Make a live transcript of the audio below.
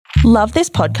Love this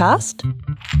podcast?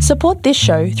 Support this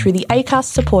show through the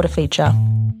Acast supporter feature.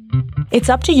 It's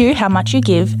up to you how much you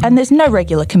give, and there's no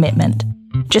regular commitment.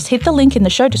 Just hit the link in the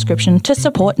show description to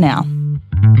support now.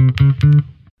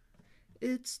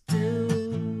 It's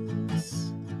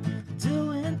dudes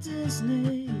doing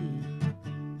Disney.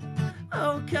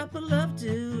 Oh, a couple of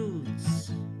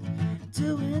dudes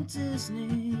doing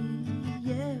Disney.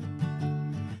 Yeah,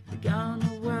 we're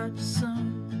gonna watch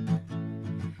some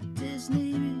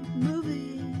Disney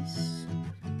movies,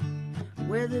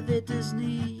 whether they're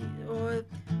Disney or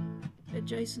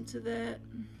adjacent to that.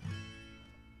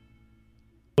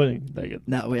 They get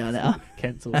No, we are now.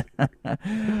 cancelled.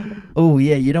 Oh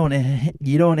yeah, you don't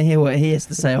want to hear what he has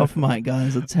to say off mic,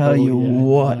 guys. I'll tell you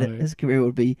what, no. his career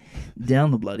would be down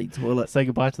the bloody toilet. Say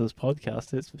goodbye to this podcast,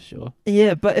 that's for sure.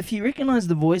 Yeah, but if you recognise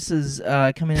the voices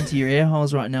coming into your ear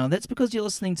holes right now, that's because you're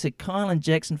listening to Kyle and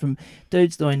Jackson from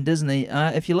Dudes Doing Disney.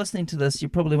 If you're listening to this, you're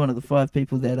probably one of the 5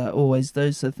 people that always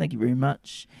do, so thank you very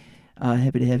much.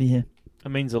 Happy to have you here. It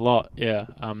means a lot, yeah.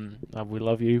 We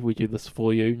love you. We do this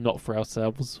for you, not for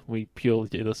ourselves. We purely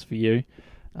do this for you.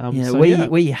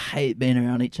 We hate being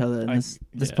around each other in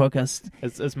this podcast.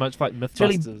 It's much like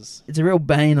Mythbusters. It's a real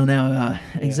bane on our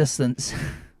existence.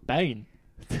 Bane?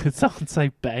 Did someone say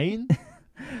Bane?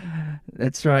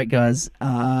 That's right, guys.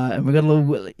 And we've got a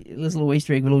little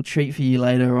Easter egg, a little treat for you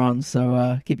later on,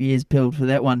 so keep your ears peeled for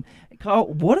that one. Kyle,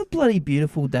 what a bloody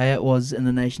beautiful day it was in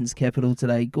the nation's capital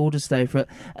today. Gorgeous day for it.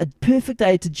 A perfect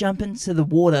day to jump into the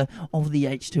water of the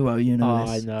H2O universe.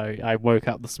 Oh, I know. I woke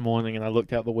up this morning and I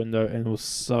looked out the window and it was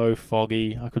so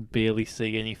foggy. I could barely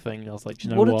see anything. I was like, do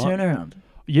you know what? What a turnaround.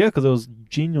 Yeah, because it was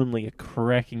genuinely a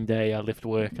cracking day. I left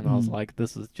work and I was like,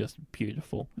 this is just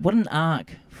beautiful. What an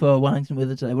arc for Wellington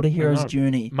weather today. What a hero's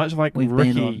journey. Much like we've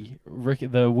been on. Ricky,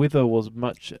 the weather was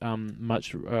much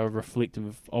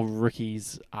reflective of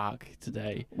Ricky's arc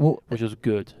today, which was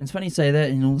good. It's funny you say that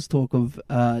in all this talk of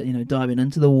diving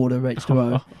into the water of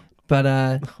H2O,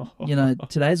 but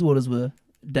today's waters were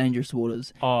dangerous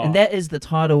waters, and that is the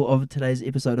title of today's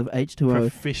episode of H2O.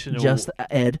 Professional, just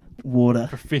add water.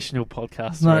 Professional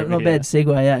podcast. Not bad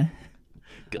segue, eh?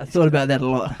 I thought about that a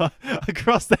lot. I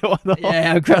crossed that one off.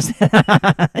 Yeah, I crossed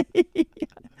that.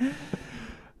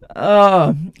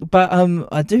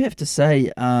 I do have to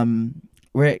say,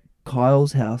 we're at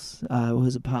Kyle's house, or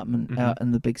his apartment out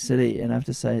in the big city, and I have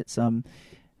to say it's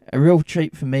a real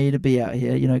treat for me to be out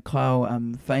here. You know, Kyle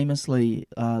famously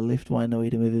left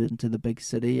Wainui to move into the big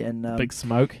city, and Big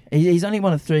Smoke. He's only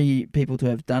one of 3 people to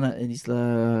have done it, and he's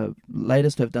the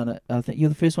latest to have done it. I think you're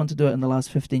the first one to do it in the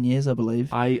last 15 years, I believe.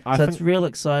 So it's real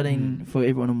exciting for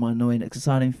everyone in Wainui, and it's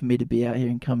exciting for me to be out here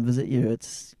and come visit you.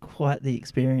 It's quite the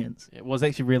experience. It was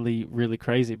actually really, really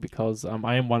crazy because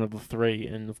I am one of the 3,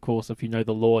 and of course, if you know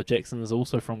the law, Jackson is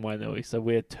also from Wainui, so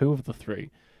we're 2 of the 3.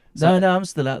 So, no, I'm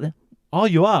still out there. Oh,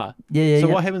 you are? Yeah. So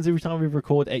what happens every time we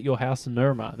record at your house in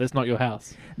Miramar? That's not your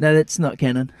house. No, that's not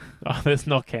canon. Oh, that's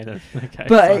not canon. Okay.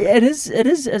 But it's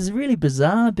really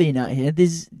bizarre being out here.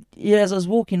 As I was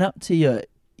walking up to your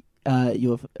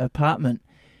apartment,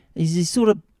 there's this sort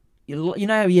of, you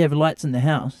know how you have lights in the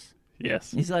house?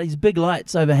 Yes. There's like these big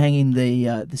lights overhanging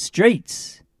the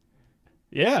streets.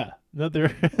 Yeah. No,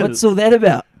 there is. What's all that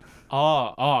about?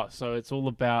 Oh, so it's all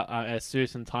about a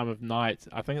certain time of night.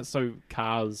 I think it's so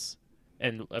cars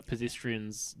and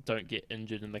pedestrians don't get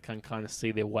injured and they can kind of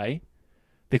see their way.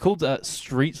 They're called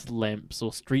street lamps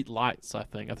or street lights, I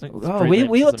think.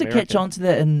 We ought to catch on to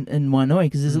that in Wainui,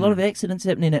 because there's a lot of accidents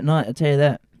happening at night, I tell you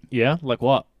that. Yeah? Like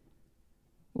what?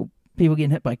 Well, people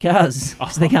getting hit by cars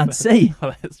because they can't see.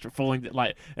 That's falling,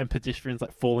 and pedestrians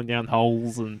falling down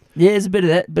holes and... Yeah, there's a bit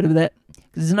of that. Because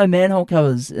there's no manhole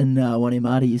covers in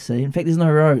Wainemata, you see. In fact, there's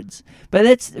no roads. But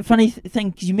that's a funny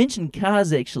thing, because you mentioned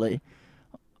cars, actually.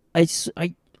 I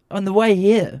on the way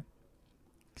here,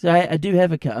 so I do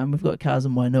have a car, and we've got cars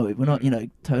in Wainui. We're not,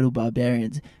 total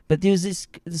barbarians. But there's this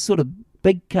sort of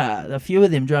big car, a few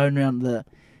of them driving around the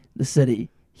city.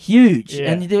 Huge.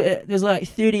 Yeah. And there's like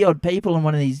 30-odd people in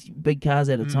one of these big cars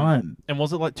at a time. And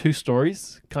was it 2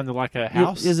 stories? Kind of like a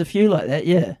house? There's a few like that,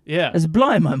 yeah. Yeah. It's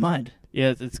blowing my mind.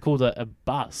 Yeah, it's called a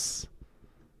bus.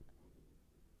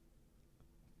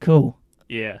 Cool.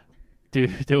 Yeah. Do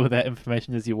with that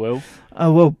information as you will.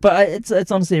 Oh, well, but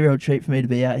it's honestly a real treat for me to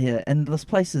be out here. And this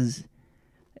place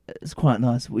it's quite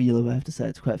nice where you live, I have to say.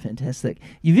 It's quite fantastic.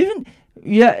 You've even...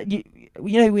 Yeah,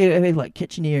 we have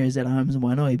kitchen areas at our homes in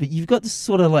Wainui, but you've got this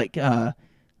sort of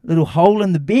little hole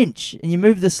in the bench, and you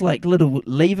move this little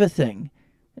lever thing,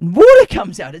 and water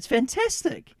comes out. It's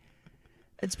fantastic.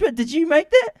 Did you make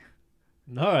that?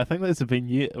 No, I think those have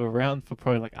been around for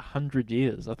probably 100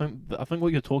 years. I think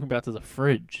what you're talking about is a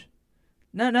fridge.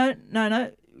 No.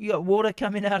 You got water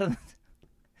coming out of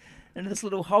in this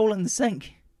little hole in the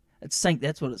sink. It's sink.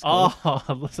 That's what it's called.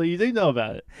 Oh, so you do know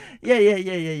about it?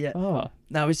 Yeah. Oh,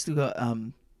 No, we still got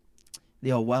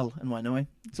the old well in Wainui.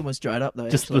 It's almost dried up though.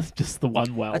 just actually. the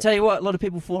one well. I tell you what, a lot of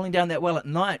people falling down that well at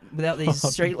night without these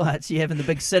street lights you have in the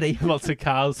big city. Lots of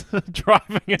cars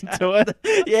driving into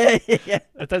it. yeah.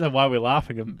 I don't know why we're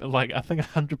laughing. Like, I think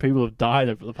 100 people have died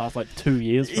over the past 2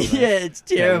 years. From that. Yeah, it's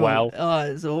terrible. well. Oh,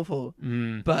 it's awful.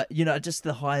 Mm. But just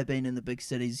the high being in the big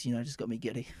cities, just got me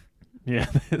giddy. Yeah,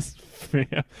 that's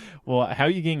fair. Well, how are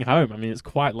you getting home? I mean, it's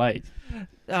quite late.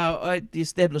 The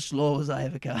established law is I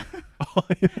have a car. Oh,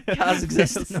 yeah. Cars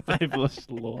exist in the Established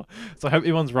law. So I hope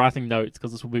everyone's writing notes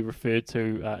because this will be referred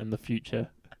to in the future.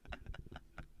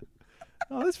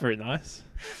 Oh, that's very nice.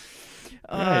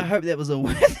 I Great. hope that was all.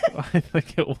 I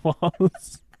think it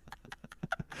was.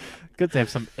 Good to have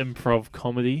some improv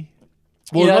comedy.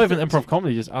 Well, Yeah, not I even think- improv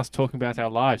comedy, just us talking about our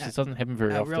lives. This doesn't happen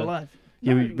very Our often. real life.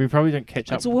 Yeah, No, we probably don't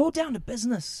catch up. it's all down to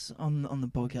business on the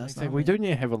podcast. Exactly. aren't We do need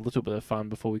to have a little bit of fun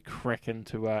before we crack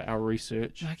into our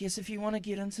research. I guess if you want to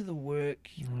get into the work,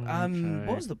 Okay.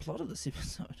 what was the plot of this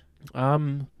episode?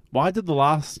 Well, I did the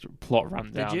last plot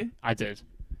rundown. you? I did.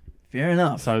 Fair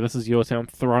enough. So this is your turn. I'm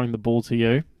throwing the ball to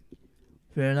you.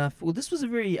 Fair enough. Well, this was a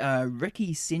very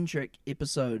Ricky-centric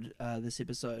episode. This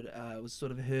episode was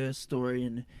sort of her story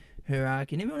and her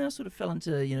arc, and everyone else sort of fell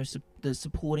into the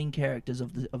supporting characters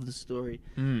of the story.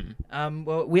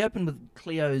 Well, we opened with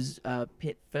Cleo's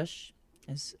pet fish,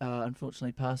 as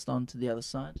unfortunately passed on to the other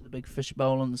side, to the big fish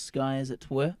bowl in the sky, as it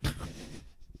were.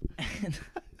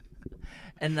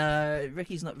 and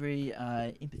Ricky's not very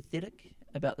empathetic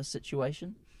about the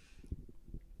situation.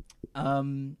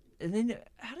 And then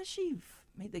how does she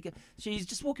meet the guy? She's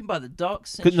just walking by the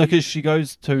docks. And Because she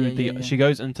goes to Yeah. she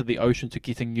goes into the ocean to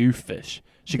getting new fish.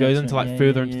 She That's goes into right,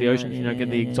 further into the yeah, ocean, right,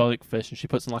 get the exotic fish, and she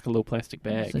puts in a little plastic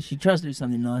bag. So she tries to do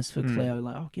something nice for Mm. Cleo,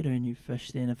 like, I'll get her a new fish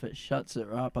then if it shuts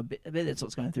her up. I bet that's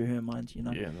what's going through her mind,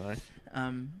 Yeah,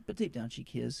 no. But deep down she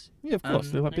cares. Yeah, of course,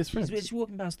 they're like and best friends. She's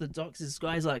walking past the docks, this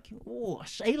guy's like, oh,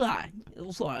 Sheila, it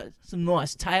looks like some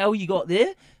nice tail you got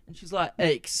there. And she's like,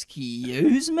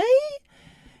 excuse me?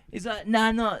 He's like,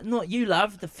 nah, not you,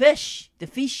 love, the fish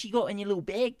you got in your little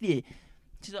bag there.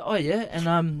 She's like, oh yeah,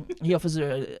 and he offers her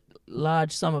a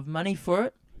large sum of money for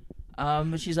it.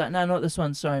 But she's like, no, not this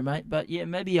one, sorry, mate. But yeah,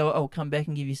 maybe I'll come back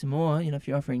and give you some more, if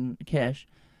you're offering cash.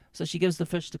 So she gives the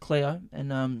fish to Cleo,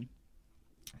 and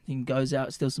then goes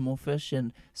out, steals some more fish,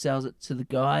 and sells it to the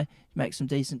guy, makes some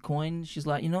decent coin. She's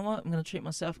like, you know what, I'm going to treat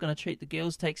myself, going to treat the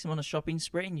girls, takes them on a shopping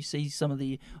spree, and you see some of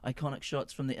the iconic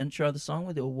shots from the intro of the song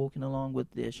where they're all walking along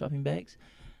with their shopping bags.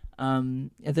 And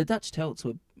the Dutch tilts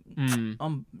were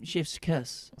chef's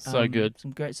kiss. So good.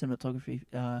 Some great cinematography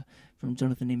from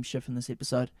Jonathan M. Schiff in this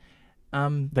episode.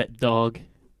 That dog.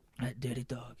 That dirty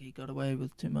dog, he got away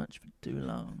with too much for too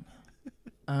long.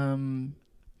 A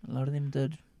lot of them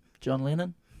did. John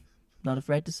Lennon, not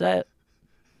afraid to say it.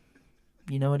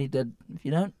 You know what he did. If you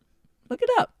don't, look it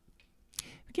up.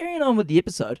 Carrying on with the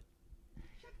episode.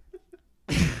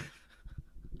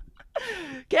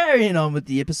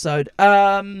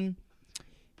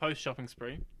 Post shopping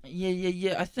spree.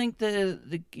 Yeah. I think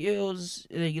the girls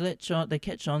they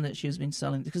catch on that she's been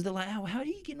selling, because they're like, how are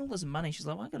you getting all this money? She's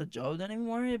like, well, I got a job. Don't even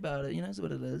worry about it. That's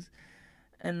what it is.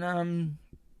 And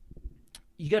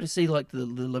you go to see like the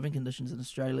living conditions in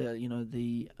Australia.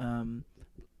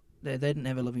 They didn't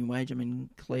have a living wage. I mean,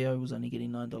 Cleo was only getting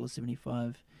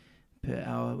 $9.75 per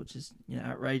hour, which is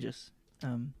outrageous,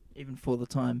 even for the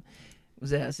time. Was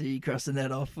that, so you crossing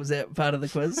that off? Was that part of the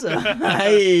quiz?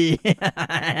 Hey,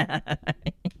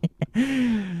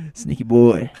 sneaky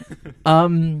boy.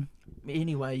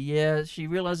 Anyway, yeah, she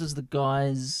realizes the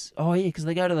guys. Oh yeah, because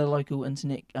they go to the local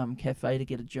internet cafe to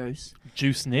get a juice.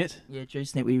 Juice net. Yeah,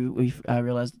 JuiceNet. We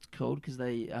realized it's called because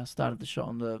they started the shot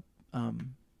on the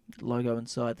logo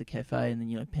inside the cafe, and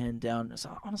then panned down.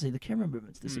 So honestly, the camera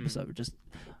movements this episode were just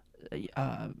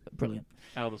brilliant.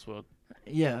 Out of this world.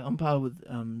 Yeah, on par with the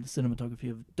cinematography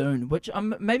of Dune, which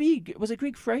maybe was it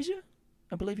Greg Fraser?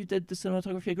 I believe he did the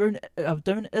cinematography of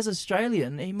Dune. Is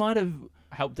Australian. He might have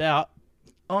Helped out.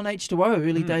 on H2O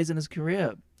early days in his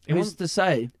career. Who's to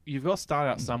say? You've got to start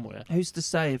out somewhere. Who's to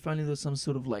say? If only there was some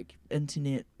sort of like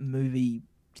internet movie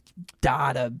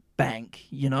data bank,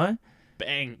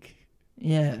 Bank.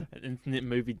 Yeah. An internet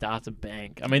movie data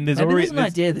bank. I mean, there's Maybe already there's an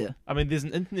idea there. I mean, there's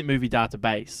an internet movie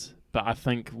database, but I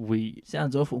think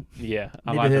Sounds awful. I Never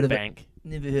like heard the of it. bank.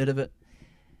 Never heard of it.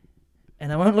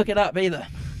 And I won't look it up either.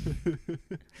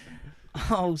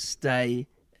 I'll stay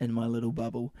in my little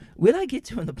bubble. Where'd I get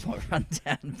to in the plot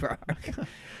rundown, bro?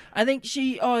 I think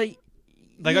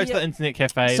They go to the internet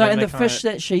cafe. So, then and they the fish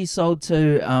that she sold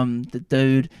to the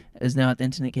dude is now at the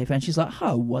internet cafe, and she's like,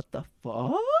 "Oh, what the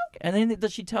fuck?" And then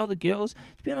does she tell the girls?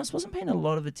 To be honest, wasn't paying a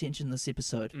lot of attention this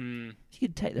episode. She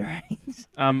could take the reins.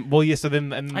 Well, yeah. So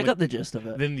then, and I got the gist of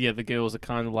it. Then the girls are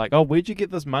kind of like, "Oh, where'd you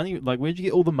get this money? Like, where'd you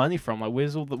get all the money from? Like,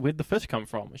 where'd the fish come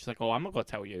from?" And she's like, "Oh, I'm not gonna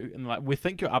tell you." And like, we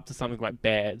think you're up to something like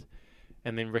bad.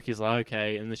 And then Ricky's like,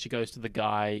 okay. And then she goes to the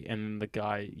guy, and the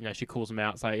guy, she calls him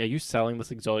out. It's like, are you selling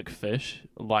this exotic fish?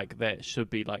 Like, that should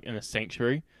be, like, in a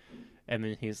sanctuary. And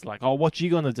then he's like, oh, what you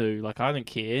gonna do? Like, I don't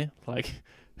care. Like,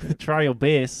 try your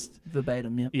best.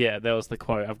 Verbatim, yeah. Yeah, that was the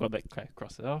quote. I've got that. Okay,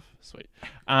 cross it off. Sweet.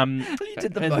 You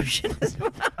did the motion as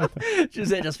well. Was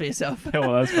that just for yourself? Yeah,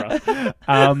 well, that's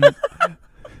right.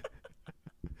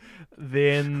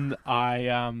 Then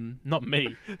not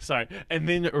me, sorry. And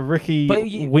then Ricky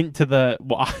went to the.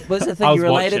 But it's the thing, you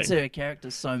related to her character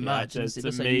so much. Yeah,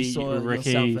 so me, you saw Ricky,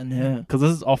 yourself in her. Because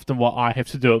this is often what I have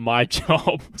to do at my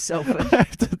job. Selfish. I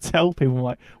have to tell people, I'm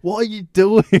like, what are you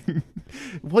doing?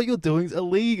 What you're doing is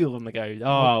illegal. And they go,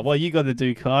 oh, what you got to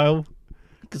do, Kyle?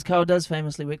 Because Kyle does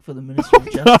famously work for the Ministry of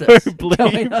Justice. No, please.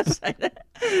 Can we not say that?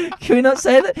 Can we not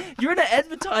say that? You're in an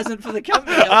advertisement for the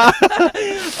company.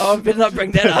 Oh, I better not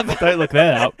bring that up. Don't look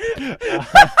that up.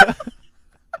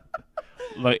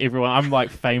 Look, everyone, I'm like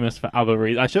famous for other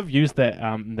reasons. I should have used that.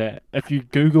 That if you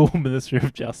Google Ministry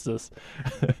of Justice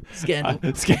Scandal,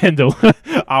 guess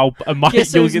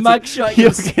whose mugshot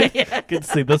you'll get to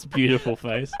see this beautiful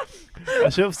face. I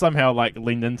should have somehow like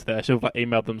leaned into that. I should have like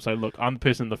emailed them, say, look, I'm the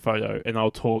person in the photo, and I'll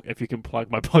talk if you can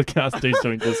plug my podcast. Dude's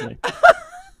doing Disney.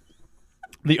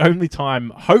 The only time,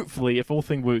 hopefully, if all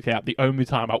things work out, the only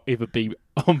time I'll ever be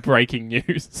on breaking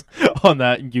news on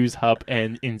News Hub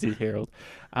and NZ Herald.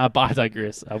 But I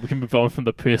digress. We can move on from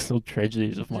the personal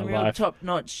tragedies of my life.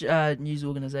 Top-notch news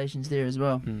organisations there as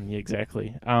well. Yeah,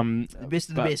 exactly. The best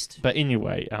of the best. But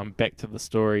anyway, back to the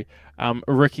story.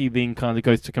 Ricky then kind of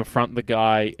goes to confront the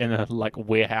guy in a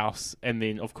warehouse, and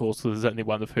then of course there's only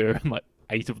one of her and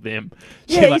 8 of them.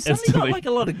 Yeah, he's suddenly got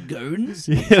a lot of goons.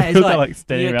 Yeah, he's like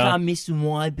standing you around. can't mess with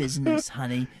my business,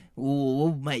 honey.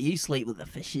 Oh, mate, you sleep with the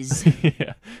fishes.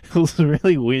 Yeah, it was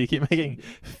really weird. You keep making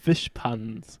fish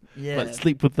puns. Yeah, like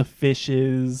sleep with the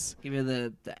fishes. Give her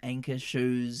the anchor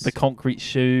shoes, the concrete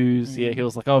shoes. Yeah, he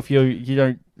was like, oh, if you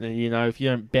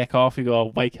don't back off, you're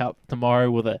gonna wake up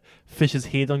tomorrow with a fish's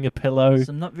head on your pillow.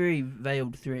 Some not very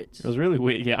veiled threats. It was really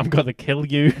weird. Yeah, I'm gonna kill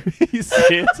you. He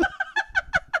said.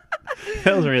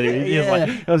 That was really weird. Yeah.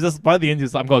 It was just by the end, he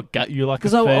was like, I'm gonna gut you like a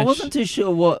fish. Because I wasn't too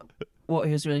sure what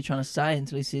he was really trying to say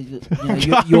until he said,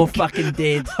 you're fucking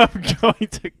dead. I'm going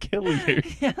to kill you.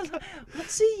 Yeah,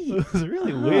 what's he? It was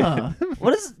really weird.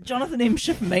 What does Jonathan M.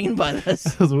 Schiff mean by this?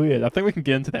 It was weird. I think we can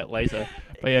get into that later.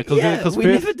 But yeah,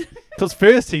 because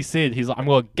first he said, he's like, I'm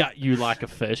going to gut you like a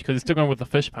fish, because he's still going with the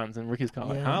fish puns, and Ricky's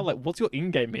kind of like, huh? Like, what's your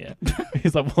in game here?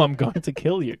 He's like, well, I'm going to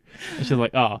kill you. And she's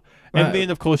like, oh. And then,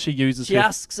 of course, she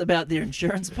asks about their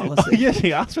insurance policy. Oh, yeah,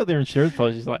 she asks about their insurance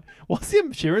policy. She's like, what's the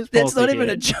insurance policy? That's not even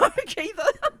a joke either.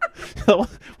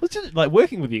 What's your,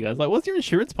 working with you guys? What's your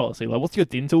insurance policy? What's your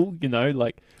dental?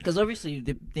 Because obviously,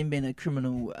 them being a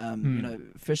criminal,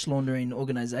 fish laundering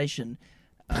organisation.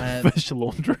 Fish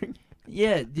laundering?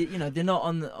 Yeah, they're not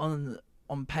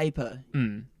on paper.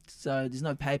 So there's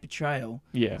no paper trail.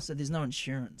 Yeah. So there's no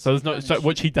insurance. So there's no. So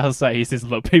what he does say, he says,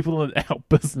 look, people in our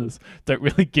business don't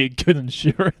really get good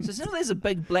insurance. So there's a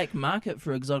big black market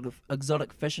for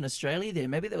exotic fish in Australia. There,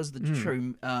 maybe that was the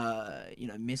true,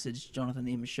 message. Jonathan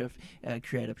M. Schiff,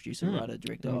 creator, producer, writer,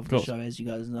 director of the show, as you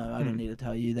guys know, I don't need to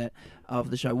tell you that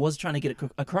of the show, was trying to get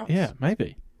it across. Yeah,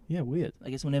 maybe. Yeah, weird. I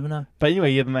guess we'll never know. But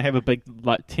anyway, then they have a big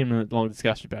 10-minute long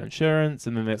discussion about insurance,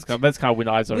 and then that's kind of when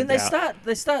I zoned out.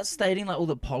 They start stating all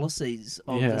the policies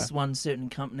of this one certain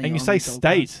company. And you say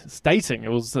stating.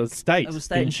 It was a state. It was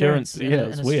state insurance. in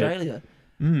Australia.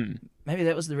 Weird. Maybe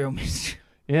that was the real message.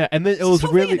 Yeah, and then it was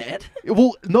really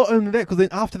well. Not only that, because then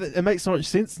after that, it makes so much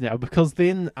sense now. Because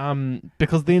then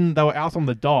they were out on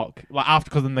the dock,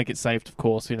 because then they get saved, of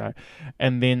course,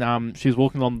 and then she's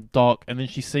walking on the dock, and then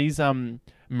she sees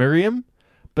Miriam,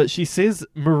 but she says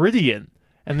Meridian,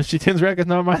 and then she turns around and goes,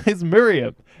 no, my name's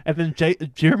Miriam, and then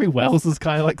Jeremy Wells is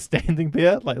kind of standing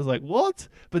there, I was like, what?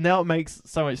 But now it makes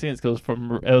so much sense, because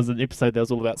it was an episode that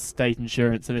was all about state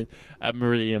insurance and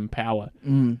Meridian Power.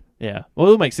 Yeah, well,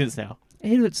 it all makes sense now.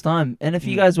 Ahead of its time. And if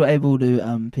you guys were able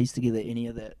to piece together any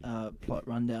of that plot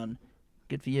rundown,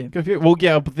 good for you. Good for you. Well,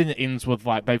 yeah, but then it ends with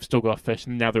they've still got a fish,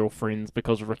 and now they're all friends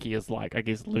because Ricky is I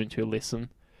guess learned her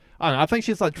lesson. I don't know. I think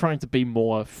she's trying to be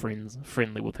more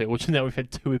friendly with her, which now we've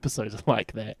had 2 episodes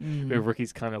like that, where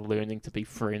Ricky's kind of learning to be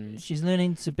friends. She's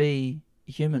learning to be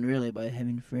human, really, by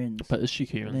having friends, But is she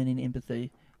human? learning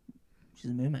empathy.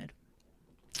 She's a mermaid.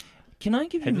 Can I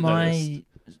give you Hadn't my?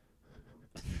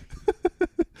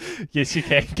 Yes, you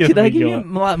can. Can I give you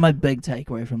my big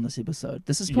takeaway from this episode?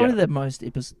 This is probably Yeah. the most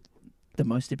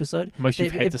episode. most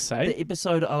you've the had to say? The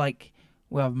episode I like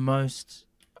where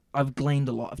I've gleaned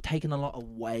a lot. I've taken a lot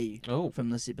away Oh. from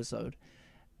this episode.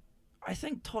 I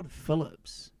think Todd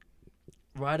Phillips,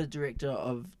 writer director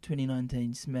of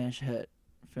 2019 smash hit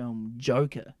film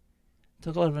Joker,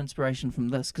 took a lot of inspiration from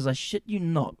this, because I shit you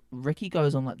not, Ricky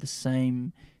goes on like the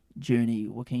same journey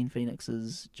Joaquin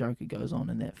Phoenix's Joker goes on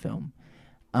in that film.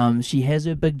 She has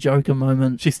her big Joker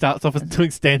moment. She starts off as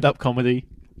doing stand-up comedy.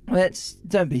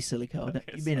 Don't be silly, Carl. Okay,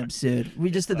 You're being sorry. absurd.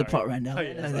 We just did the Sorry. plot rundown. Oh,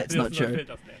 yeah, No, sorry. that's not true. It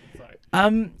doesn't happen,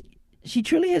 sorry. She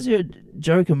truly has her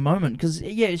Joker moment, because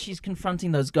she's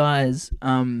confronting those guys.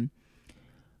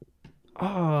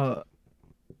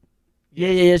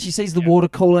 She sees the water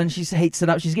cooler and she heats it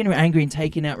up. She's getting angry and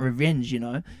taking out revenge,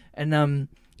 And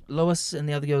Lois and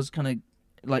the other girls kind of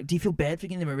like, do you feel bad for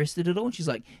getting them arrested at all? And she's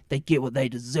like, they get what they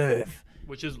deserve.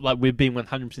 Which is like we're being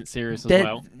 100% serious as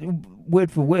well.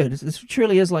 Word for word, this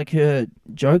truly is like her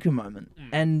Joker moment.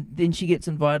 And then she gets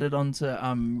invited onto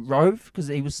Rove, because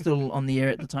he was still on the air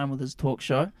at the time with his talk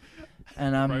show.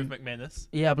 And Rove McManus.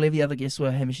 yeah, I believe the other guests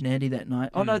were Hamish and Andy that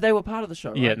night. Oh no, they were part of the show.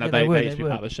 Right? Yeah, no, they used to be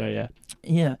part of the show, yeah.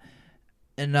 Yeah,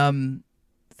 and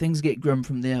things get grim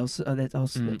from there. That's all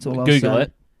I'll Google say.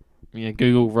 it. Yeah,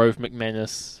 Google Rove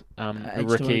McManus, H2O,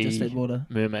 Ricky just add water.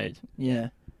 Mermaid. Yeah,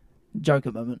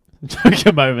 Joker moment.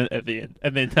 Joker moment at the end,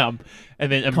 and then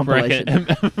in bracket, in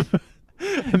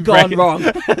Gone bracket- wrong.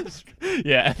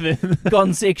 Yeah, and then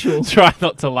Gone sexual. try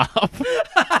not to laugh.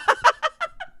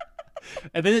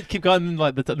 And then it kept going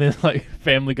like there's like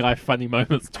Family Guy funny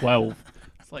moments 12.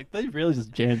 It's like they really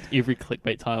just jammed every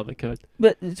clickbait title they could.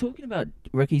 But talking about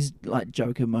Ricky's like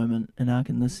Joker moment in arc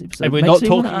in this episode, And we're makes not me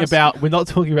wanna talking ask-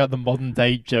 about the modern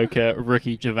day Joker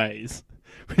Ricky Gervais.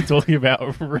 We're talking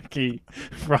about Ricky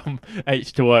from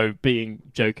H2O being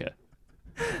Joker.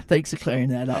 Thanks for clearing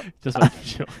that up. Just making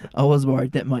sure. I was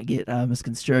worried that might get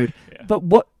misconstrued. Yeah. But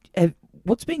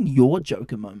what's been your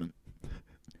Joker moment?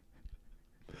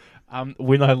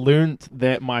 When I learned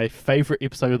that my favourite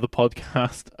episode of the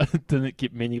podcast didn't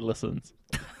get many listens.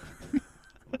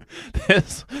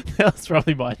 That's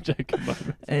probably my Joker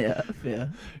moment. Yeah,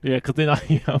 fair. Yeah, because then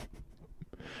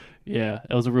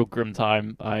it was a real grim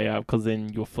time. Because then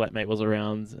your flatmate was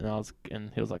around,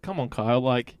 and he was like, "Come on, Kyle,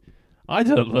 like, I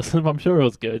didn't listen, but I'm sure it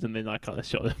was good." And then I kind of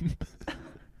shot him.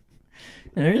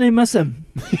 I really miss him.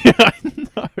 Yeah, I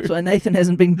know. That's why Nathan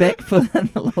hasn't been back for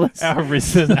the Lewis. Our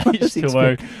resident Lewis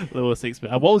H2O Lewis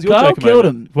expert. What was your Kyle Joker killed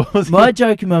moment? him. What was My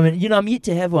Joker moment, I'm yet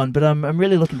to have one, but I'm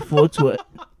really looking forward to it.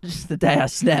 Just the day I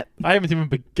snap. I haven't even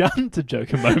begun to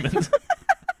Joker moment.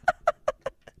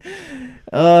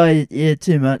 Oh, yeah,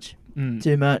 too much. Mm.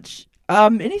 Too much.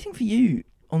 Anything for you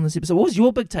on this episode? What was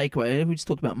your big takeaway? We just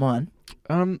talked about mine.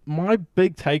 My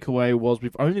big takeaway was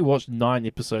we've only watched 9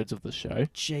 episodes of the show,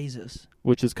 Jesus.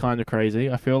 which is kind of crazy.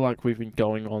 I feel like we've been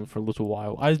going on for a little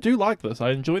while. I do like this.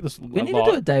 I enjoy this We a need lot.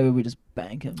 to do a day where we just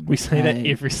bank him. We say that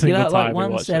every single Get out, time like we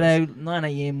one watch Saturday, 9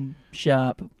 a.m.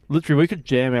 sharp. Literally, we could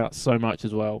jam out so much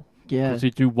as well. Yeah. Because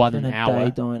you do one Spend an a hour.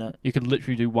 day doing it. You could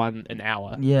literally do one an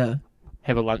hour. Yeah.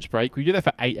 Have a lunch break. We do that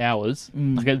for 8 hours,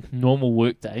 Mm. like a normal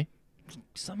work day.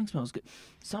 Something smells good.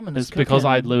 Someone It's is because cooking.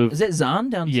 I live- Is that Zahn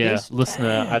downstairs? Yeah,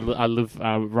 listener, I Damn. live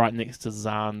right next to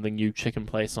Zahn, the new chicken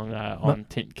place on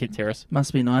Kent Terrace.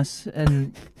 Must be nice.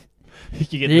 And You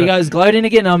get there you goes gloating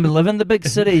again. I'm living the big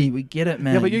city. We get it,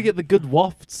 man. Yeah, but you get the good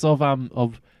wafts of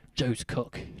Joe's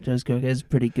Cook Joe's Cook is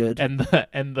pretty good. and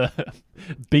the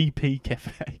BP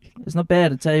Cafe. It's not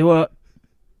bad, I tell you what.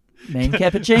 Man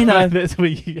cappuccino. That's where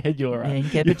you had your Man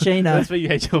cappuccino. That's where you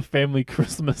had your family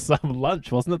Christmas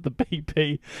lunch, wasn't it? The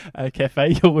BP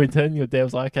Cafe. You went in. Your dad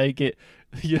was like, "Okay,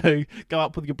 go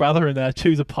up with your brother and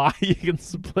choose a pie. You can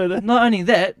split it." Not only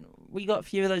that, we got a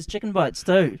few of those chicken bites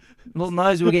too. Lord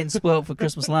knows we were getting spoiled for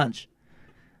Christmas lunch.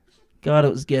 God,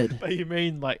 it was good. But you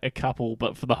mean like a couple,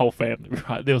 but for the whole family,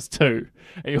 right? There was 2.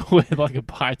 And you all had like a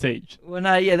bite each. Well,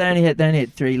 no, yeah, they only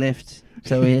had 3 left,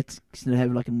 so we had to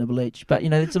have like a nibble each. But you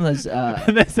know, some of those.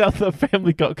 And that's how the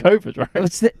family got COVID, right?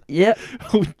 What's that? Yeah,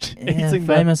 All yeah, eating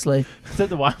that. famously. I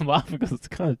don't know why I'm laughing because it's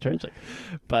kind of tragic.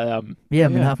 But Yeah, I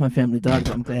mean, half my family died,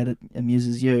 but I'm glad it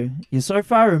amuses you. You're so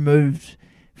far removed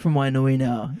from Wainui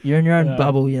now. You're in your own Yeah.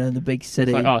 bubble, in the big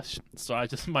city. it's like, sorry,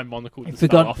 just my monocle you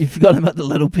just fell off. forgot about the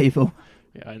little people.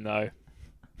 Yeah, I know.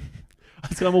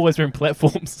 It's 'cause I'm always wearing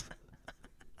platforms.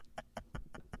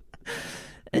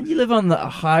 And you live on the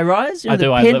high rise. You're I in the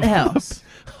do. I live penthouse.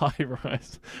 high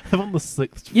rise. I'm on the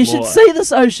 6th floor. You should see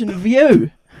this ocean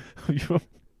view.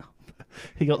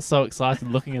 He got so excited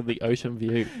looking at the ocean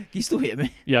view. Can you still hear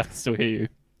me? Yeah, I can still hear you.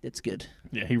 That's good.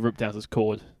 Yeah, he ripped out his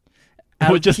cord.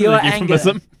 Out Or of just pure an anger.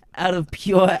 euphemism. Out of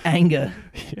pure anger.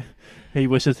 He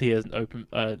wishes he has an open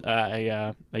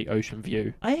a ocean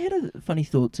view. I had a funny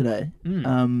thought today.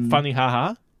 Funny,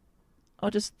 haha. I'll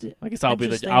just. I guess I'll be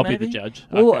the maybe? judge.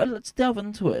 Well, Okay. let's delve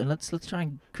into it and let's try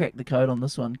and crack the code on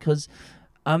this one because,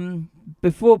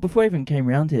 before I even came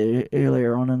round here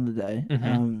earlier on in the day,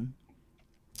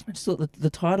 I just thought the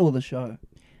title of the show,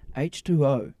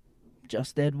 H2O,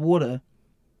 just add water.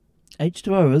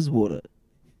 H2O is water.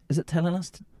 Is it telling us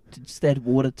to just add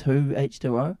water to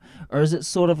H2O, or is it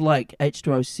sort of like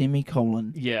H2O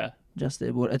semicolon? Yeah. Just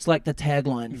add water. It's like the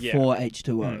tagline for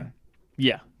H2O.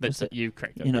 Yeah, that's Just it. You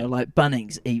correct it. You know, like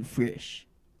Bunnings, eat fresh.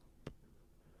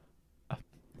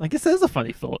 I guess that is a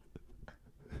funny thought.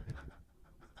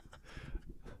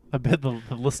 I bet the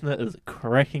listener is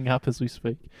cracking up as we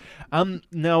speak.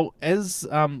 Now, as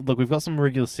look, we've got some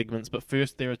regular segments, but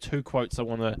first there are 2 quotes I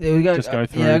want to There we go. just go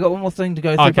through. Yeah, I got one more thing to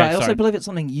go through, Okay, but I also sorry. believe it's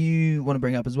something you want to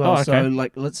bring up as well. Oh, okay. So,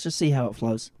 let's just see how it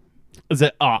flows. Is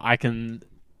it? Oh, I can.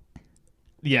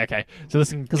 Yeah, okay. So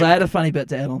listen, Because I had a funny bit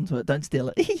to add on to it. Don't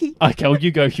steal it. okay, well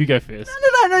you go first.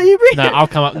 No, you bring No, it. I'll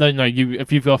come up. No, you.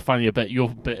 If you've got a funnier bit, your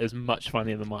bit is much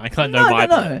funnier than mine. I know No, my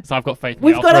no. bit, so I've got faith in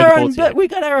We've you. got I'll throw our the own ball to bit. you. We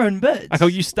got our own bits. Okay, well,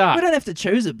 you start. We don't have to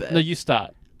choose a bit. No, you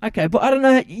start. Okay, but I don't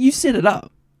know. You set it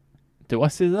up. Do I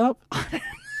set it up?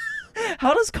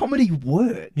 How does comedy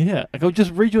work? Yeah. Okay, well,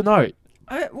 just read your note.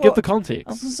 Give the context.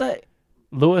 I was gonna say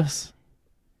Lewis.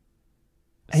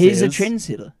 he's a says-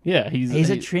 trendsetter. Yeah, He's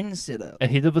a trendsetter.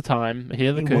 ahead of the time, ahead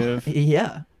of the curve.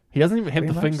 Yeah. He doesn't even have Very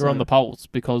the much finger on so. the pulse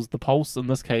because the pulse in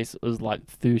this case is like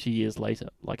 30 years later.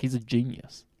 Like he's a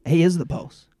genius. He is the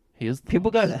pulse. He is. The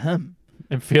People pulse. go to him.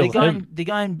 and feel him. They're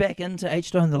going back into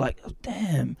H2O and they're like, oh,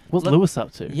 damn. What's Look- Lewis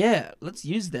up to? Yeah, let's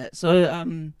use that.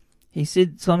 So he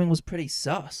said something was pretty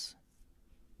sus.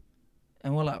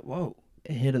 And we're like, whoa,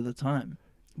 ahead of the time.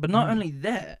 But not only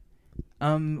that,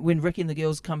 when Ricky and the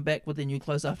girls come back with their new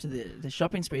clothes after the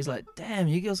shopping spree, he's like, damn,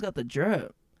 you girls got the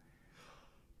drip.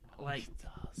 Like,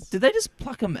 did they just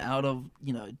pluck him out of,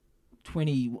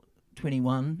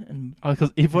 2021? And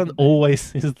Because everyone always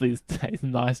says these days,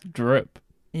 nice drip.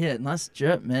 yeah, nice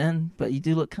drip, man. But you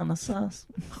do look kind of sus.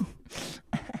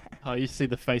 Oh, you see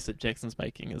the face that Jackson's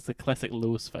making. It's the classic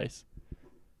Lewis face.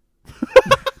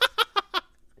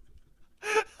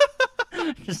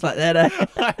 Just like that, eh?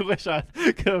 I wish I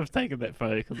could have taken that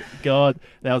photo. Because God,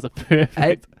 that was a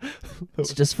perfect.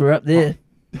 It's just for up there.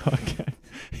 Okay.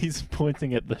 He's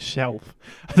pointing at the shelf.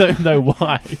 I don't know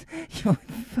why. You're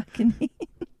fucking...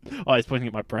 Oh, he's pointing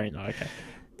at my brain. Oh, okay.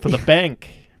 For the bank.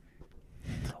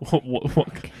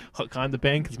 What kind of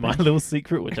bank is my little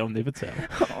secret, which I'll never tell.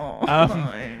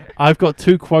 I've got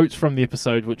 2 quotes from the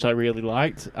episode which I really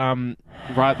liked. Right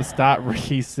at the start,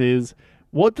 Ricky says,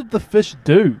 "What did the fish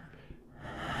do?"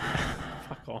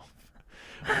 Fuck off.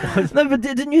 No, but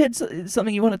didn't you have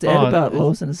something you wanted to add about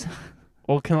Lewis and his...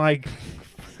 Well, can I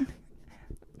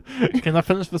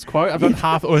finish this quote? I've got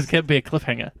half, or can it be a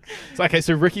cliffhanger? So, okay,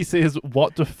 so Ricky says,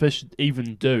 "What do fish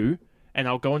even do?" And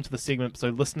I'll go into the segment. So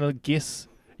listener, guess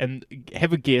and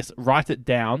have a guess, write it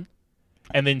down,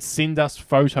 and then send us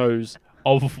photos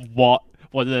of what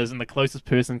it is, and the closest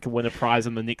person can win a prize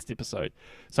in the next episode.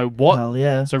 So what? Hell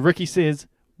yeah. So Ricky says,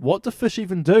 "What do fish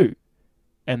even do?"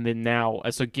 And then now,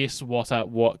 so guess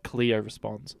what Cleo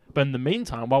responds. But in the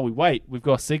meantime, while we wait, we've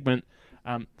got a segment.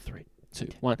 3, 2,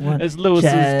 1. One. It's Lewis's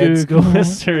Chad's Google Google.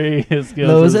 history.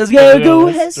 Lewis's Google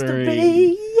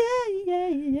history.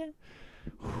 Yeah.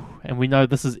 And we know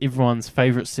this is everyone's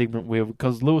favourite segment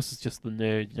because Lewis is just the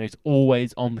nerd. He's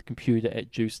always on the computer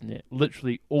at JuiceNet.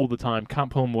 Literally all the time.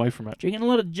 Can't pull him away from it. Drinking a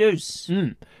lot of juice.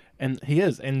 And he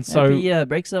is. And so... Yeah,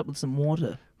 breaks it up with some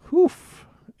water. Oof.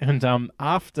 And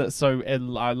after... So,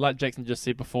 like Jackson just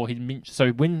said before, he mentioned...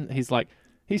 So when he's like...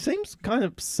 He seems kind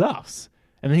of sus.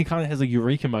 And then he kind of has a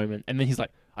eureka moment. And then he's like,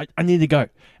 I need to go.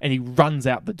 And he runs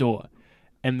out the door.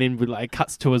 And then it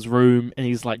cuts to his room, and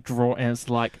he's like and it's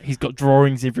like he's got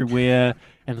drawings everywhere,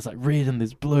 and there's like red and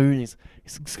there's blue, and he's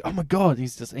oh my god, and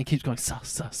he keeps going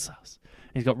sus. And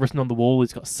he's got written on the wall,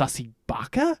 he's got sussy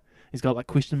baka. He's got like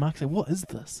question marks. Like, what is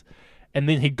this? And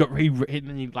then he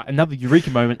like another eureka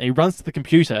moment. And he runs to the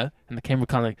computer, and the camera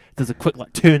kind of does a quick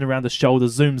like turn around his shoulder,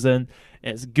 zooms in,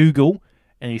 and it's Google,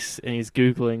 and he's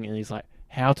googling, and he's like,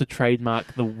 how to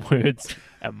trademark the words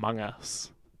Among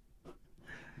Us.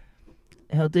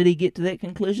 How did he get to that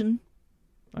conclusion?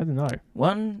 I don't know.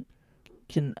 One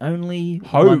can only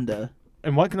Hope. wonder.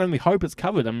 and one can only hope it's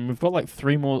covered. I mean, we've got like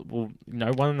 3 more, well,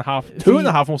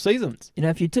 2.5 more seasons. You know,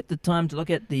 if you took the time to look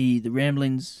at the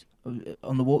ramblings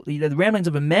on the wall, the ramblings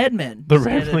of a madman. The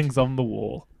scattered- ramblings on the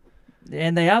wall.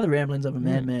 And they are the ramblings of a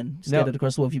madman scattered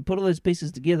across the wall. If you put all those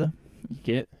pieces together.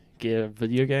 Get a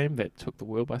video game that took the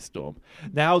world by storm.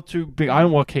 Now, I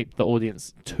don't want to keep the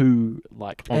audience too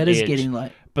like on It edge. is getting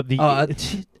late. But the Oh,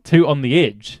 too on the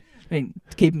edge. I mean,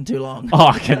 keep them too long. Oh,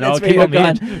 okay, no, Let's keep be on the real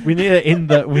edge. We need to end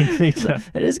the. We need to.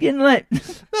 It is getting late. No,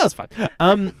 that's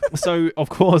fine. So of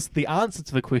course, the answer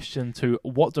to the question to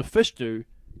what do fish do,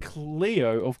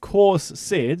 Cleo, of course,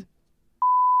 said.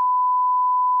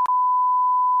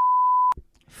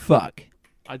 Fuck.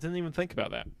 I didn't even think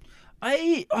about that.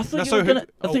 I thought No, you so were who- gonna.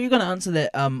 I thought you were gonna answer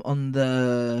that on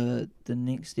the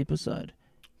next episode.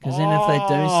 Because then if they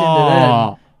do send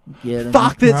it in, get 'em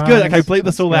Fuck, a that's good. prize. Okay, bleep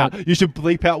this That's all good. out. You should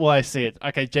bleep out what I said.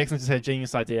 Okay, Jackson just had a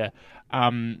genius idea.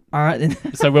 All right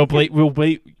then. So we'll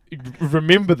bleep.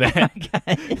 Remember that.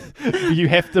 Okay. You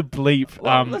have to bleep.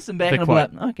 Well, listen back the and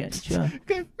quote. I'm like, okay, sure.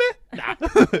 Okay, nah.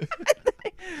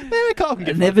 Carl can I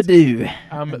get never fucked. do.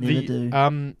 I The, never do.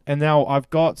 And now I've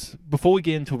got, before we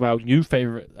get into our new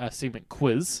favorite segment,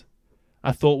 quiz,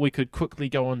 I thought we could quickly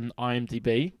go on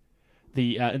IMDb,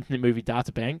 the Internet Movie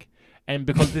Data Bank, and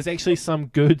because there's actually some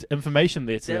good information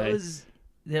there today.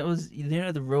 That was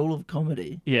the rule of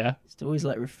comedy. Yeah, It's to always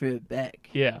like refer back.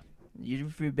 yeah. You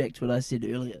refer back to what I said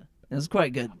earlier. It was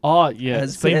quite good. Oh, yeah,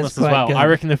 That's seamless as quite well. good. I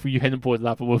reckon if you hadn't brought it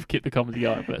up, it would have kept the comedy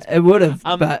going. But It would have,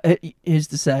 Um, but who's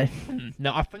to say?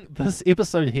 now, I think this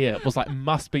episode here was like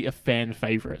must be a fan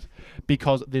favorite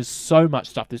because there's so much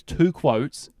stuff. There's 2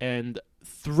 quotes and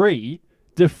 3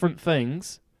 different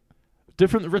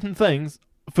written things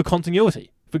for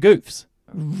continuity, for goofs.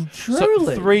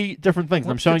 Truly. So 3 different things.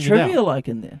 I'm What's showing the you trivia now. like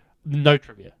in there? No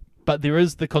trivia, but there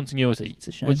is the continuity. It's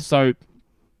a shame. So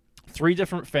 3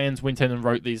 different fans went in and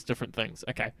wrote these different things.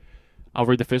 Okay, I'll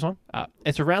read the first one.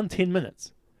 It's around 10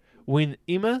 minutes. When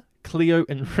Emma, Cleo,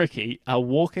 and Ricky are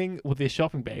walking with their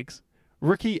shopping bags,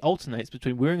 Ricky alternates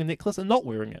between wearing a necklace and not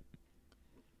wearing it.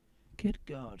 Good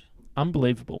God.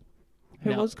 Unbelievable. Who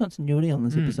Now- was continuity on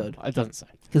this episode? It doesn't say.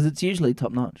 Because it's usually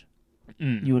top notch.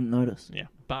 Mm. You wouldn't notice. Yeah,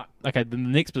 but okay. Then the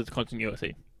next bit is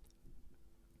continuity.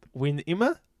 When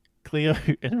Emma, Cleo,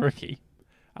 and Ricky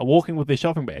are walking with their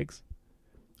shopping bags,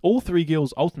 all 3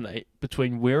 girls alternate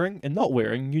between wearing and not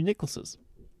wearing new necklaces.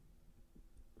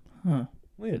 Huh.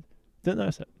 Weird. Didn't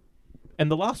notice it. And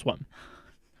the last one.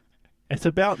 It's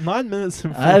about 9 minutes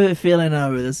and I have a feeling I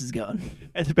know where this is going.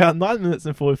 It's about 9 minutes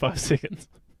and 45 seconds.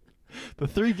 The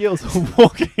 3 girls are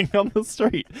walking on the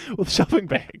street with shopping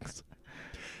bags.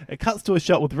 It cuts to a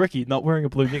shot with Ricky not wearing a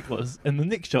blue necklace, and the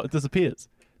next shot it disappears.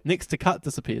 Next to cut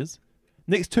disappears.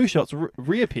 Next 2 shots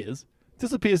reappears,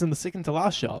 disappears in the second to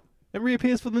last shot, and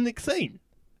reappears for the next scene.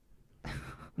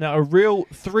 Now, a real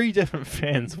 3 different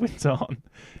fans went on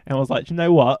and was like, you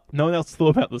know what? No one else has thought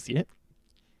about this yet.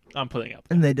 I'm putting up.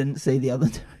 And they didn't see the other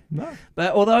two. No.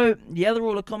 But although the other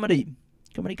rule of comedy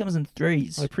comes in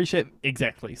 3s. I appreciate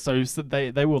exactly. So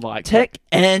they were like Tick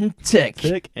and tick.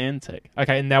 tick and tick.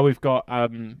 Okay, and now we've got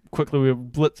quickly we're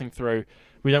blitzing through.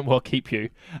 We don't well keep you.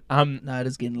 No, it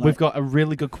is getting late. We've got a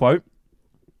really good quote.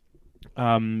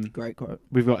 Great quote.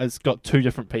 It's got 2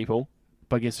 different people.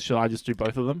 But I guess should I just do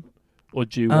both of them, or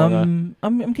do you want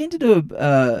I'm keen to do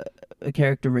a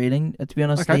character reading. To be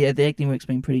honest, Okay. the acting work's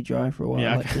been pretty dry for a while.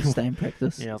 Yeah, I like okay. to stay in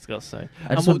practice. Yeah, I was gonna say.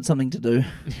 I just well- want something to do.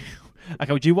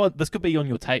 Okay, well, do you want this could be on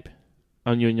your tape,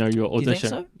 on your your you think audition.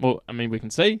 so? Well, I mean, we can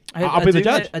see. I I'll be the do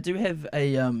judge. I do have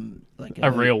a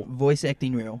A reel. voice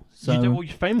acting reel. So you do, well,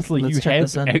 famously, let's you check have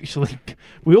this in. actually.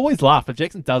 We always laugh, but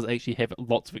Jackson does actually have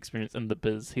lots of experience in the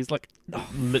biz. He's like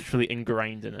literally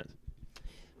ingrained in it.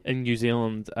 In New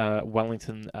Zealand,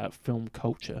 Wellington film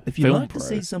culture. if you'd film like to pro.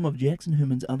 see some of Jackson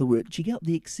Herman's other work, check out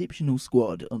The Exceptional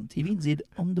Squad on TVNZ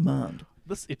On Demand.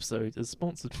 This episode is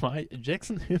sponsored by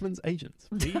Jackson Herman's agents.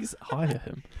 Please hire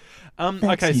him. Thanks,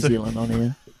 Okay, New so Zealand on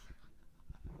air.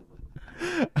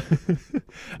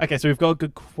 okay, so we've got a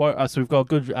good quote. So we've got a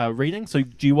good reading. So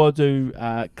do you want to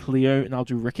do Cleo and I'll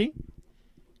do Ricky?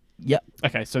 Yep.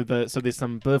 Okay, so there's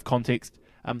some bit of context.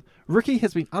 Ricky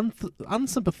has been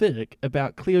unsympathetic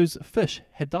about Cleo's fish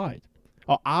had died,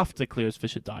 or after Cleo's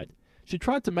fish had died. She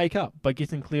tried to make up by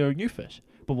getting Cleo new fish,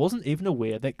 but wasn't even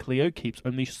aware that Cleo keeps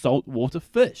only saltwater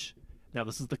fish. Now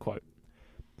this is the quote.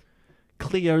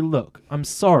 Cleo, look, I'm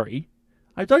sorry.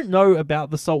 I don't know about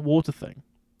the saltwater thing.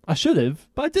 I should have,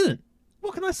 but I didn't.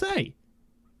 What can I say?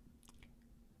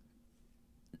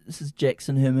 This is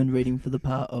Jackson Herman reading for the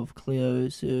part of Cleo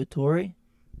Sertori.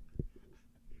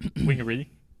 When you're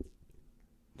ready.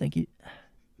 Thank you.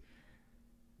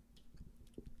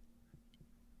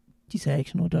 you say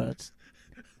action or dots?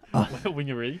 Oh, When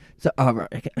you're ready, so, right,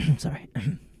 okay. Sorry.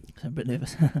 I'm a bit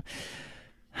nervous.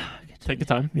 take your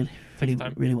time. Really, Take your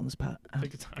time. really want this part.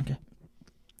 Take your time. Okay.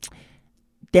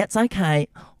 That's okay.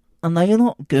 I know you're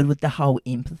not good with the whole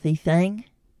empathy thing.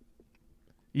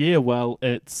 Yeah, well,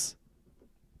 it's.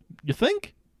 You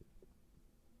think?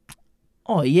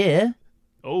 Oh, yeah.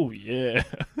 Oh yeah.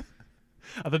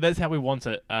 I think that's how we want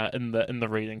it in the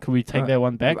reading. Can we take Alright. that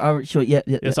one back? Sure, yeah.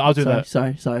 Yeah, so I'll do that.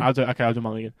 Sorry. I'll do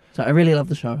mine again. So I really love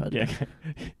the show. Yeah. Okay.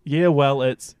 Yeah. Well,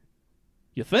 it's.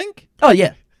 You think? Oh,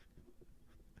 yeah.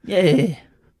 Yeah.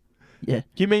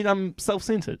 You mean I'm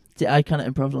self-centered? See, I kind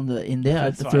of improv on the end there. I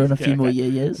That's threw in fine. a few Yeah, more okay.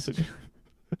 years.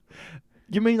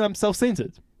 You mean I'm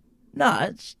self-centered? No,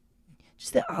 it's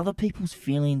just that other people's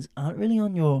feelings aren't really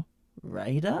on your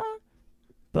radar.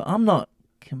 But I'm not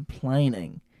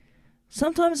complaining.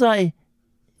 Sometimes I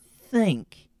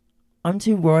think I'm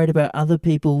too worried about other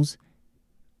people's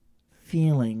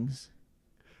feelings.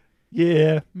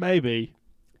 Yeah, maybe.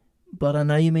 But I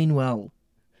know you mean well,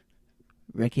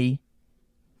 Ricky.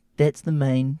 That's the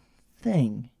main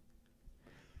thing.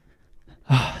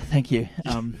 Thank you.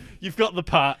 You've got the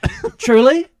part.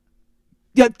 Truly?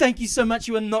 Yeah, thank you so much.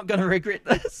 You are not going to regret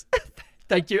this.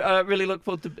 Thank you. I really look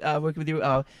forward to working with you.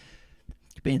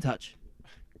 Be in touch.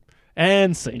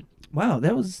 And scene. Wow,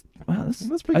 that's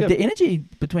pretty good. The energy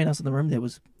between us in the room there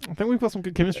was I think we've got some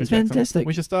good chemistry. It's Jackson. fantastic.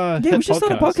 We should start. Yeah, we should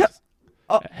start a podcast.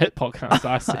 Oh. Hit podcast.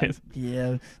 I said.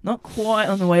 Yeah, not quite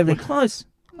on the way, but close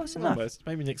enough. Almost.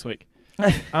 Maybe next week.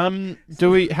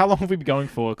 Do we? How long have we been going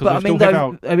for? But I we mean, still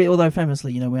have our. although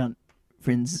famously, we aren't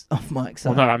friends off mic.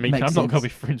 So Well, no, I mean, I'm makes not going to sense. be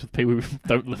friends with people who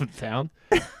don't live in town.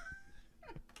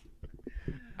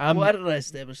 Why did I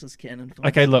establish this canon?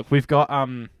 Okay, look, we've got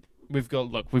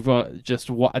just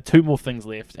two more things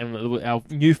left, and our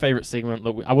new favorite segment.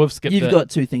 Look, I would have skipped. You've it. got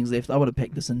 2 things left. I would have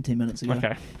picked this in 10 minutes ago.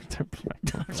 Okay,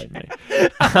 don't blame me.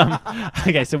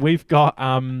 Okay, so we've got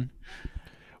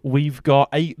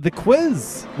the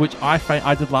quiz, which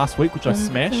I did last week, which I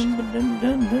smashed.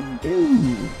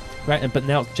 Right, but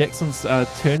now it's Jackson's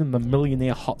turn in the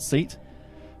millionaire hot seat.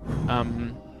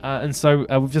 And so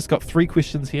we've just got 3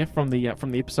 questions here from the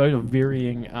episode of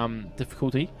varying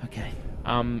difficulty. Okay.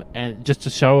 And just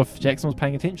to show if Jackson was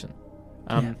paying attention.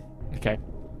 Yeah. Okay.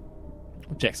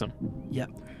 Jackson. Yep.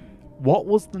 What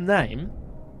was the name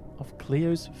of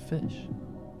Cleo's fish?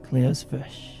 Cleo's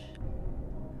fish.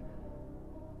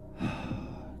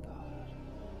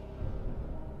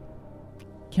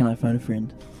 Can I phone a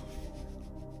friend?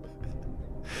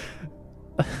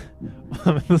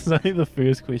 This is only the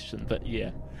first question, but yeah.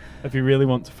 If you really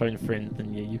want to phone a friend,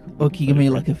 then yeah, you can. Or can you give me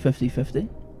like a 50-50?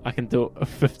 I can do it a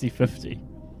 50-50.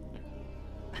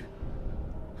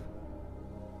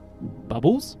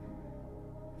 Bubbles?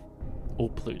 Or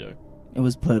Pluto? It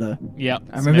was Pluto. Yep.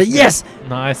 I remember. smashed it. Yes!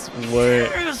 Nice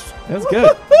work. That was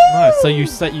good. Nice. So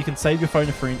you can save your phone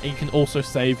a friend, and you can also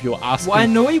save your asking.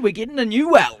 Wainui, we're getting a new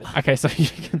well. Okay, so you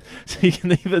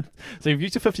can either you've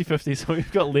used a 50-50, so what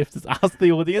we've got left is ask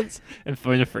the audience and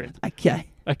phone a friend. Okay.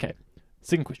 Okay.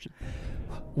 Second question.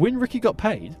 When Ricky got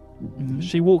paid, Mhm.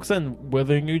 she walks in with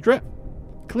a new drip.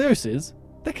 Cleo says,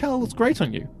 "The colour looks great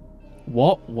on you."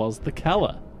 What was the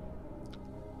colour?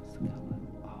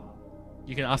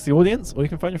 You can ask the audience, or you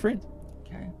can phone your friend.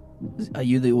 Okay. Are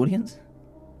you the audience?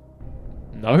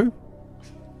 No.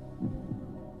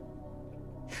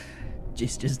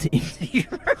 Gestures to empty.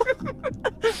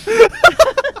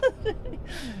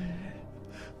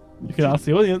 You can ask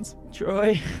the audience.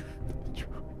 Troy.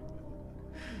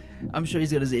 I'm sure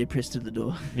he's got his ear pressed to the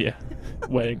door. Yeah.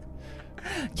 Waiting.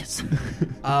 Yes.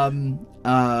 I'm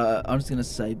just gonna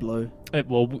say blow.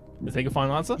 Well, is that your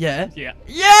final answer? Yeah. Yeah.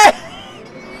 Yes.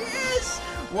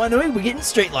 Wainui, we're getting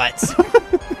streetlights.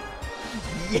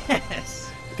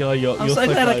 Yes. Go, you're I'm so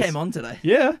glad I close. came on today.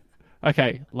 Yeah.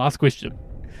 Okay, last question.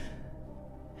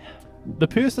 The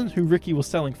person who Ricky was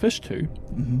selling fish to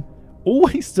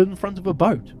always stood in front of a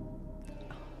boat.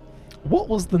 What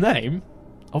was the name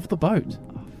of the boat?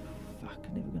 Fuck,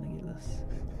 I'm never gonna get this.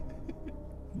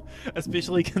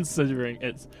 Especially considering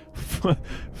it's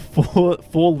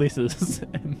four letters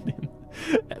and then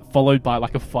followed by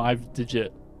like a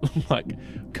 5-digit like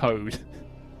code.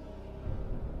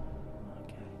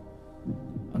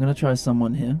 I'm gonna try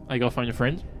someone here. Are you gonna phone your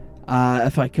friend?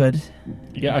 If I could.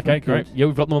 Yeah, If okay, I could. great. Yeah,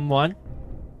 we've got them on the line.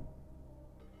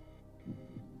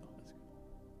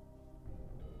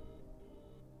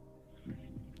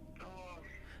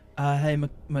 Hey,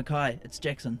 Mackay, it's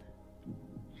Jackson.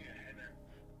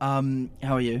 How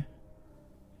are you?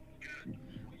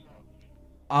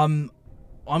 I'm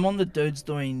on the Dudes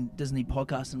Doing Disney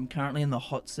podcast, and I'm currently in the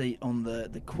hot seat on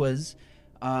the quiz.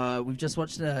 We've just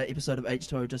watched an episode of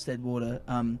H2O, Just Add Water.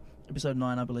 Episode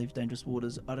 9, I believe, Dangerous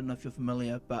Waters. I don't know if you're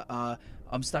familiar, but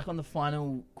I'm stuck on the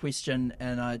final question,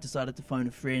 and I decided to phone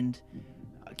a friend.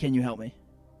 Can you help me?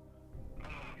 Oh,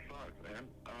 fuck, man.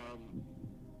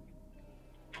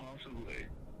 Possibly.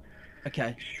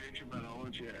 Okay. Stretch my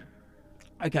knowledge, yeah.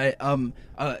 Okay.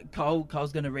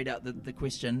 Kyle's going to read out the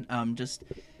question. Just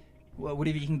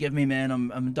whatever you can give me, man.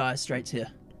 I'm in dire straits here.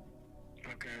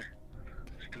 Okay.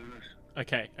 Let's do this.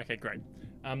 Okay, great.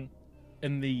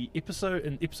 In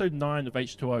episode 9 of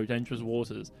H2O, Dangerous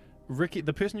Waters, Ricky,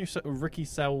 the person who Ricky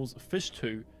sells fish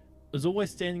to, is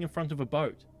always standing in front of a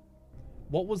boat.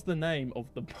 What was the name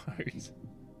of the boat?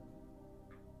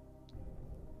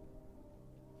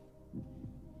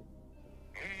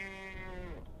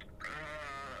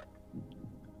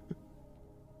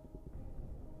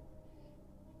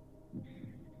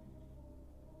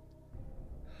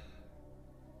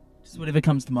 Just whatever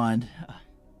comes to mind.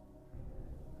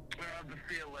 The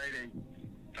Fair Lady.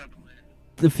 I believe.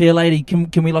 The Fair Lady.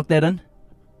 Can we lock that in?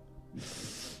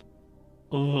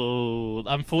 Oh,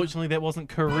 unfortunately, that wasn't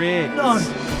correct. No.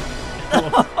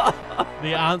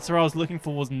 The answer I was looking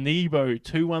for was Nebo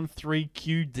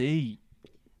 213QD.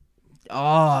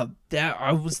 Oh,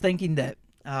 I was thinking that.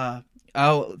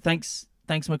 Thanks,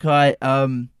 Mackay. That's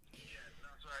right,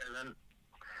 then.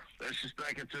 That's just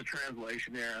like it's a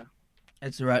translation error.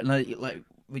 It's alright. No,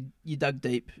 you dug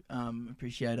deep.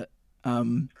 Appreciate it. I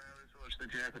always watch the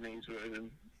Japanese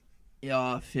version.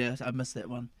 Yeah, I missed that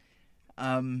one.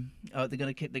 They're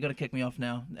gonna kick me off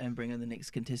now and bring in the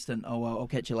next contestant. Oh well, I'll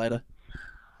catch you later.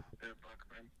 Yeah, fuck,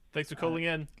 man. Thanks for calling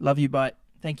in. Love you, bye.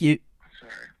 Thank you.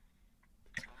 Sorry.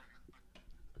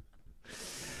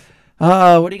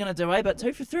 What are you gonna do, eh? But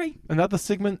 2 for 3. Another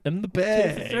segment in the 2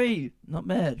 bag. for 3. Not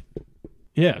bad.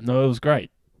 Yeah, no, it was great.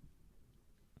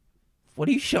 What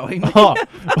are you showing me? Oh,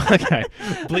 okay.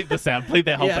 Bleep this out. Bleep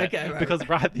that whole Yeah, bit. okay, right, Because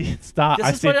right at the start, This I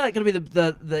is said probably gonna be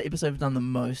the episode I've done the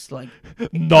most, like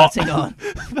not cutting on.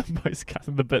 the most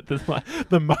cutting the bit that's like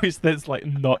the most that's like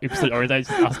not episode oriented,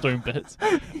 just us doing bits.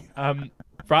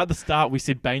 Right at the start, we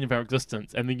said Bane of Our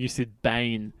Existence, and then you said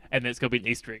Bane, and that's gonna be an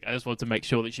Easter egg. I just wanted to make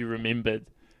sure that you remembered.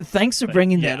 Thanks for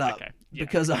bringing Yeah, that up okay, yeah.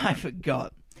 because I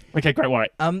forgot. Okay, great. Wait.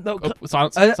 No,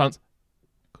 Silence. Silence.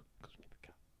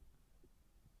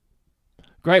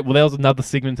 Great. Well, there was another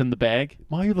segment in the bag.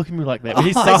 Why are you looking at me like that? We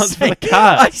need silence for the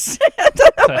cut. I said, I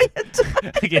don't know what you're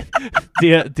doing.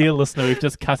 Again, dear listener, we've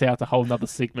just cut out a whole nother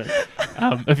segment.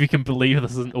 If you can believe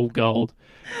this isn't all gold.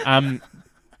 I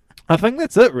think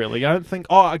that's it, really. I don't think...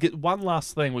 Oh, I get one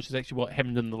last thing, which is actually what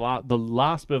happened in the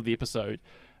last bit of the episode.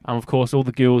 Of course, all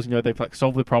the girls, they've like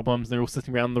solved their problems. They're all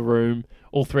sitting around the room.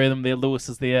 All three of them there. Lewis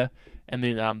is there. And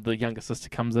then the younger sister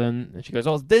comes in and she goes,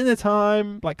 "Oh, it's dinner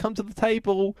time. Like, come to the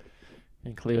table."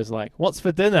 And Cleo's like, "What's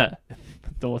for dinner?" And the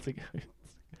daughter goes,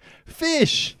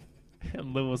 "Fish."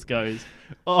 And Lewis goes,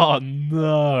 "Oh,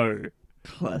 no."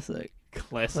 Classic.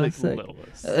 Classic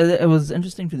Lewis. It was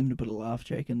interesting for them to put a laugh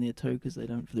track in there too, because they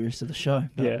don't for the rest of the show.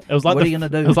 But Yeah, it was like what are you gonna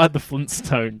do? It was like the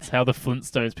Flintstones. How the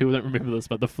Flintstones, people don't remember this,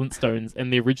 but the Flintstones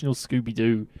and the original Scooby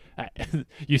Doo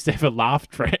used to have a laugh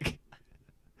track.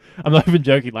 I'm not even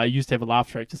joking. Like, I used to have a laugh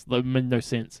track. Just it made no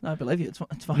sense. No, I believe you. It's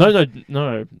fine.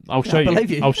 No. I'll show I you.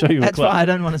 believe you. I'll show you a That's clip. fine. I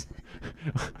don't want to.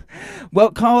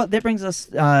 Well, Kyle, that brings us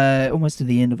almost to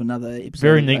the end of another episode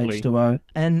Very of neatly. H2O.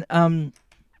 And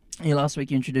last week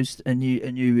you introduced a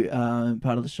new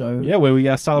part of the show. Yeah, where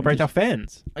we celebrate our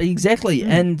fans. Exactly.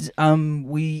 And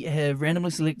we have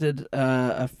randomly selected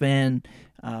a fan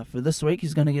for this week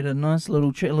who's going to get a nice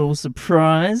little treat, a little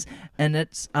surprise. And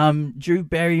it's Drew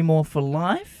Barrymore for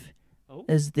Life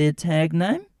is their tag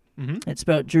name. Mm-hmm. It's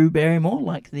spelled Drew Barrymore,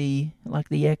 like the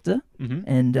actor Mm-hmm.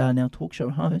 and now talk show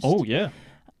host. Oh, yeah.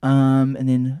 And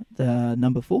then the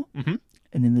number 4, Mm-hmm.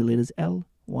 and then the letters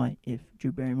LYF.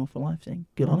 Drew Barrymore for Life. Saying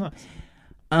good on. Nice.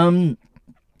 So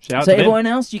Shout out to them. everyone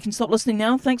else, you can stop listening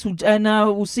now. Thanks, and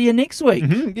we'll see you next week.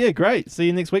 Mhm, yeah, great. See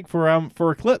you next week for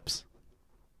Eclipse.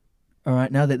 All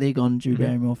right, now that they're gone, Drew Mm-hmm.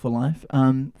 Barrymore for Life.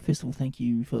 First of all, thank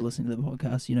you for listening to the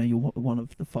podcast. You're one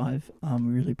of the 5. We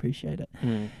really appreciate it.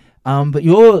 But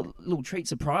your little treat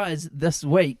surprise this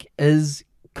week is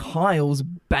Kyle's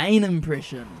Bane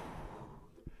impression.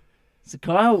 So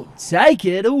Kyle, take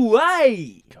it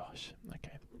away. Gosh,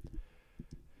 okay.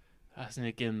 I was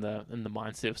again in the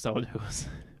mindset of someone who was.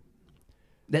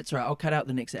 That's right. I'll cut out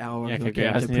the next hour Yeah, of okay,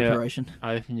 your preparation.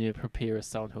 I need to prepare as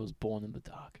someone who was born in the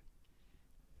dark.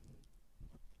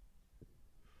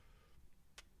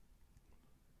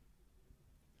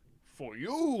 For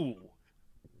you.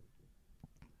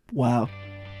 Wow.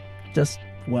 Just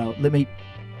wow. Let me.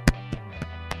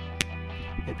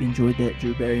 Hope you enjoyed that,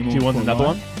 Drew Barrymore. Do you want for another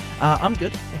Life. one? I'm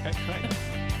good. Okay,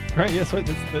 great. Great, yeah, sweet.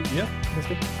 That's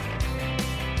good.